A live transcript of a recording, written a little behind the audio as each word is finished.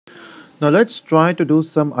Now let's try to do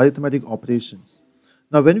some arithmetic operations.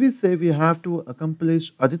 Now when we say we have to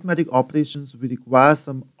accomplish arithmetic operations, we require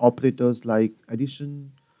some operators like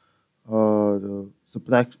addition,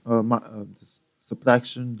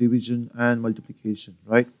 subtraction, division, and multiplication,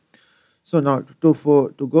 right? So now to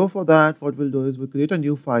go for that, what we'll do is we'll create a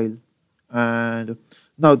new file, and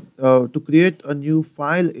now to create a new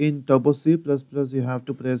file in Turbo C++, you have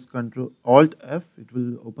to press Ctrl Alt F. It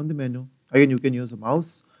will open the menu. Again, you can use a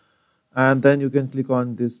mouse, and then you can click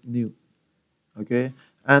on this new. Okay,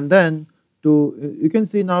 and then you can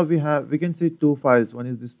see now we can see two files. One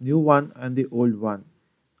is this new one and the old one.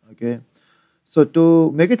 Okay, so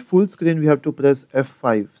to make it full screen, we have to press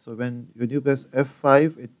F5. So when you press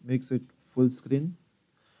F5, it makes it full screen.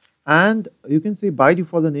 And you can see by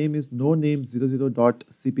default the name is no name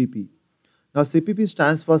 00.cpp. Now CPP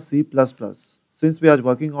stands for C++. Since we are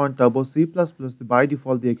working on Turbo C++, by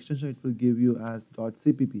default the extension it will give you as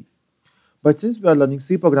 .cpp. But since we are learning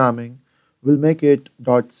C programming, we'll make it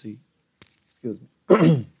 .c. Excuse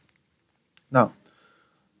me. Now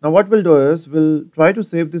what we'll do is we'll try to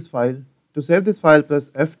save this file. To save this file, press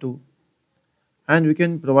F2, and we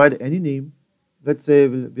can provide any name. Let's say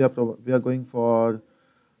we are going for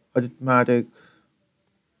arithmetic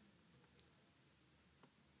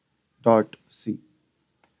 .c.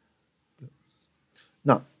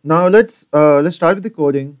 Now let's start with the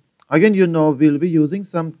coding. Again, we'll be using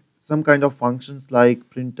some kind of functions like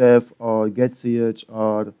printf or getch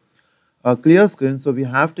or clear screen. So we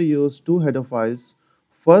have to use two header files.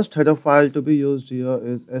 First header file to be used here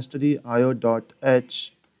is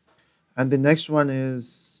stdio.h, and the next one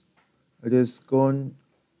is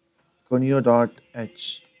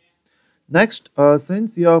conio.h. Next,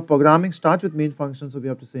 since your programming starts with main function, so we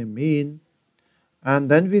have to say main,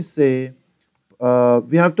 and then we say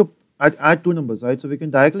we have to add two numbers, right? So we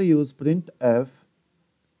can directly use printf,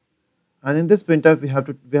 and in this printf we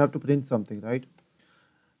have to print something, right?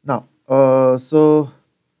 Now,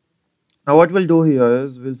 now what we'll do here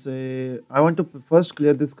is we'll say I want to first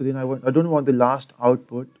clear this screen. I don't want the last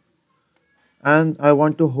output, and I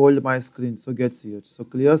want to hold my screen. So getch. So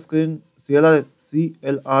clear screen,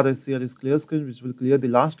 CLRSCR is clear screen, which will clear the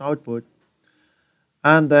last output,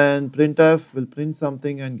 and then printf will print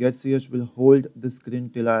something, and getch will hold the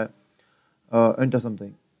screen till I enter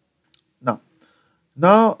something.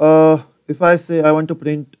 Now if I say I want to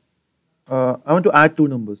print, I want to add two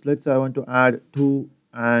numbers. Let's say I want to add 2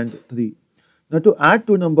 and 3. Now to add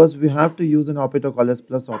two numbers, we have to use an operator called as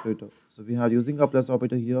plus operator. So we are using a plus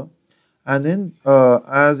operator here, and then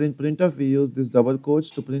as in printf we use this double quotes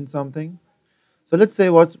to print something. So let's see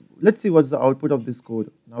what's the output of this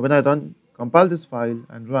code. Now when I compile this file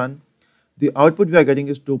and run, the output we are getting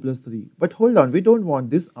is 2 plus 3. But hold on, we don't want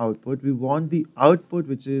this output. We want the output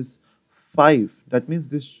which is 5. That means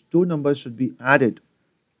these two numbers should be added.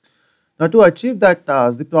 Now to achieve that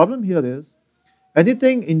task, the problem here is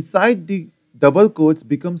anything inside the double quotes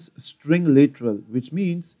becomes string literal, which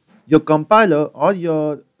means your compiler or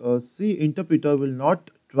your C interpreter will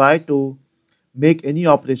not try to make any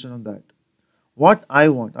operation on that. What I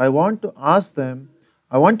want to ask them,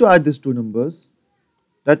 I want to add these two numbers.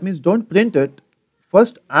 That means don't print it.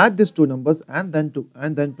 First add these two numbers and then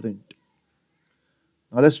print.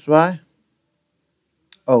 Now let's try.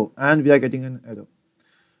 Oh, and we are getting an error.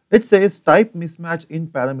 It says type mismatch in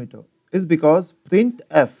parameter. Is because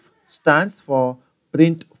printf stands for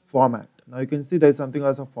print format. Now you can see there is something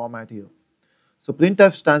else of format here. So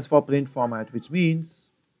printf stands for print format, which means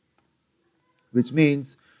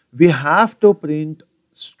we have to print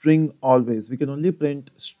string always. We can only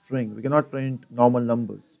print string. We cannot print normal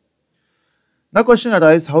numbers. Now question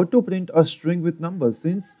arises, how to print a string with numbers?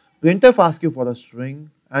 Since printf asks you for a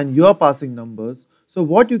string and you are passing numbers, so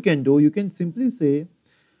what you can do, you can simply say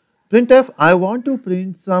printf, I want to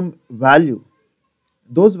print some value.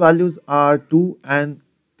 Those values are 2 and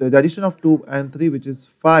the addition of 2 and 3, which is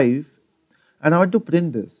 5, and I want to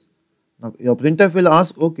print this. Now your printf will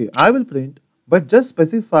ask, okay, I will print, but just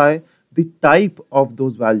specify the type of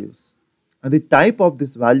those values. And the type of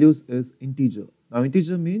these values is integer. Now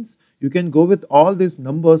integer means you can go with all these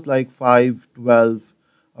numbers like 5, 12,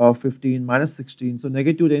 15, minus 16, so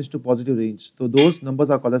negative range to positive range. So those numbers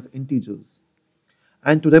are called as integers.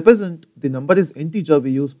 And to represent the number is integer, we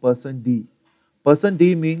use %d.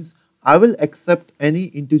 %d means I will accept any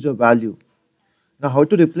integer value. Now how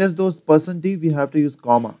to replace those %d? We have to use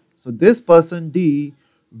comma. So this %d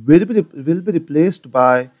will be replaced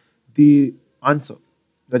by the answer,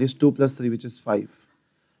 that is 2 plus 3, which is 5.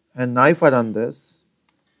 And now if I run this,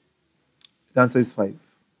 the answer is 5.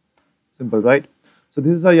 Simple, right? So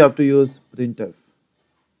this is how you have to use printf.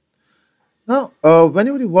 Now,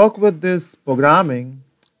 whenever you work with this programming,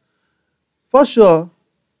 for sure,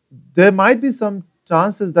 there might be some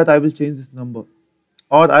chances that I will change this number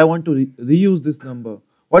or I want to reuse this number.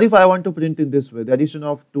 What if I want to print in this way? The addition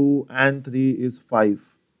of 2 and 3 is 5.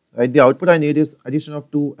 Right? The output I need is addition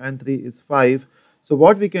of 2 and 3 is 5. So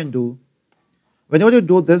what we can do, whenever you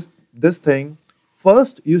do this thing,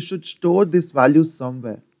 first you should store this value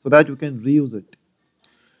somewhere so that you can reuse it.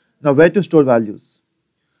 Now, where to store values?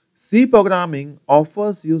 C programming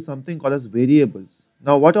offers you something called as variables.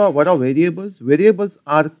 Now, what are variables? Variables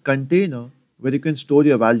are container where you can store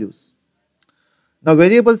your values. Now,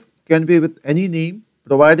 variables can be with any name,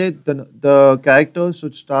 provided the character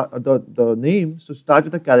should start, the name should start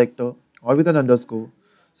with a character or with an underscore.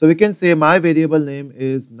 So we can say my variable name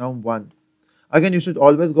is num1. Again, you should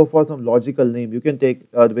always go for some logical name. You can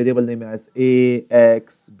take the variable name as A,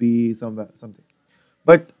 X, B, something.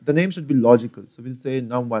 But the name should be logical. So we'll say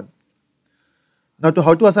num1. Now,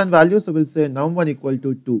 how to assign values? So we'll say num1 equal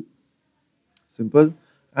to 2. Simple.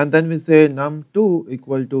 And then we'll say num2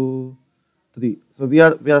 equal to 3. So we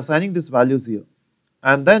are assigning these values here.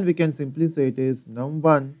 And then we can simply say it is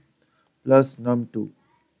num1 plus num2.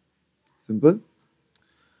 Simple.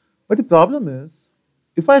 But the problem is,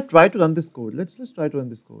 if I try to run this code, let's try to run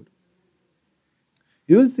this code.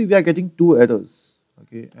 You will see we are getting 2 errors.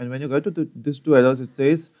 Okay, and when you go to these 2 errors, it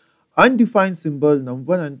says undefined symbol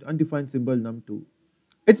num1 and undefined symbol num2.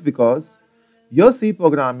 It's because your C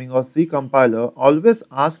programming or C compiler always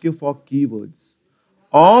asks you for keywords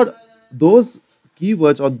or those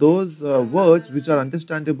keywords or those words which are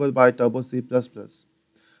understandable by Turbo C++. Now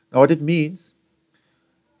what it means,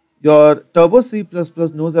 your Turbo C++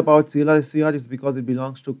 knows about CLR is because it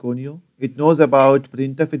belongs to Conio. It knows about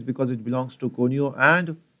printf it's because it belongs to Conio,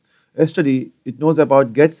 and yesterday it knows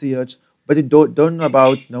about getch, but it don't know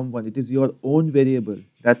about num1. It is your own variable.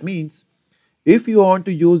 That means if you want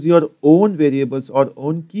to use your own variables or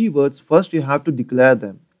own keywords, first you have to declare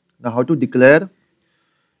them. Now how to declare?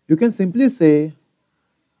 You can simply say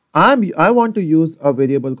I want to use a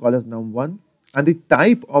variable called as num1 and the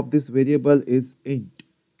type of this variable is int.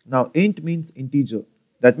 Now int means integer.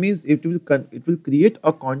 That means it will create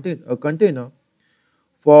a container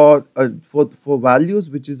for values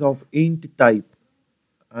which is of int type.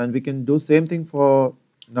 And we can do same thing for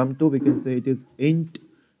num2. We can say it is int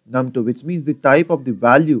num2, which means the type of the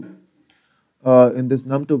value in this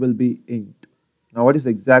num2 will be int. Now what is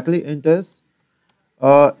exactly int is?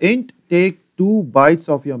 Int take 2 bytes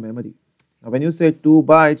of your memory. Now when you say 2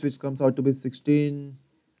 bytes, which comes out to be 16,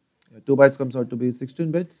 2 bytes comes out to be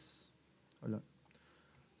 16 bits. Hold on.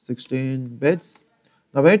 16 bits.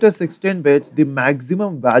 Now when it is 16 bits, the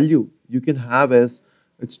maximum value you can have is,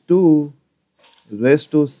 it's 2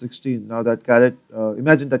 raised to 16. Now that caret,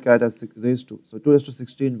 imagine that caret as raised to. So 2 raised to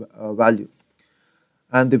 16 value.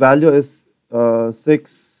 And the value is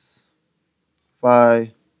 6,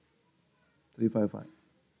 5, 3, 5, 5.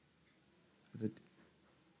 Is it?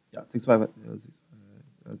 Yeah, 6, 5,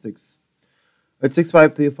 6. It's 6,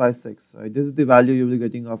 5, 3, 5, 6. Right? This is the value you will be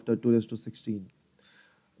getting after 2 raised to 16.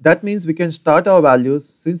 That means we can start our values.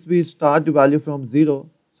 Since we start the value from 0,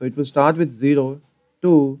 so it will start with 0,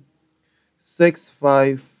 2, 6,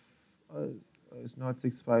 5, it's not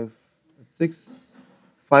 6, 5, it's 6,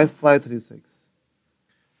 5, 5, 3, 6.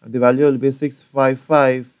 And the value will be 6, 5,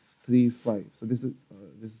 5, 3, 5. So this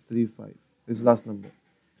is 3, 5. This is last number.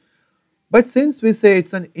 But since we say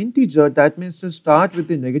it's an integer, that means to start with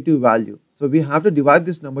the negative value. So we have to divide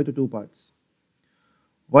this number to 2 parts.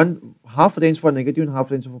 One half range for negative and half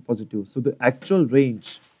range for positive. So the actual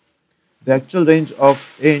range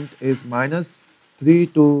of int is minus 3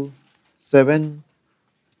 to 7,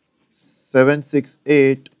 7, 6,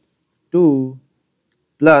 8 to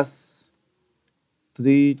plus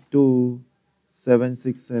 3 to 7,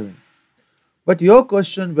 6, 7. But your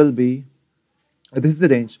question will be, this is the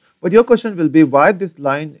range, but your question will be why this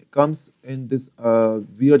line comes in this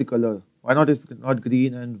weird color? Why not it's not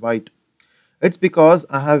green and white? It's because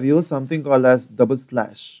I have used something called as double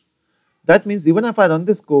slash. That means even if I run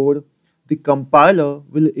this code, the compiler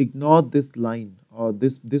will ignore this line or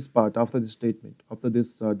this part after this statement, after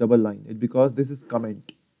this double line. It's because this is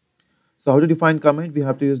comment. So how to define comment? We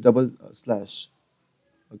have to use double slash.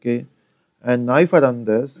 Okay. And now if I run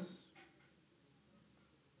this,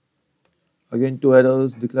 again 2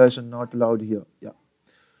 errors, declaration not allowed here. Yeah.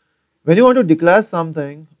 When you want to declare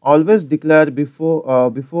something, always declare before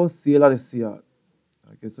CLR SCR.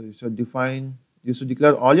 Okay, so you should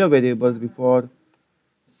declare all your variables before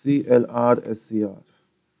CLR SCR.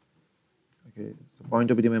 Okay, so point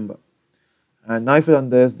to be remember. And now if you run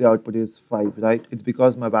this, the output is 5, right? It's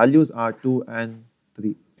because my values are 2 and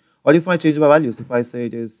 3. Or if I change my values, if I say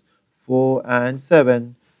it is 4 and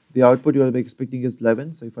 7, the output you will be expecting is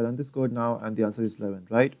 11. So if I run this code now, and the answer is 11,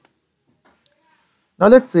 right? Now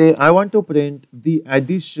let's say I want to print the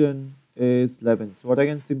addition is 11. So what I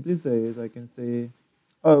can simply say is I can say,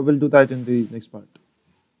 oh, we'll do that in the next part.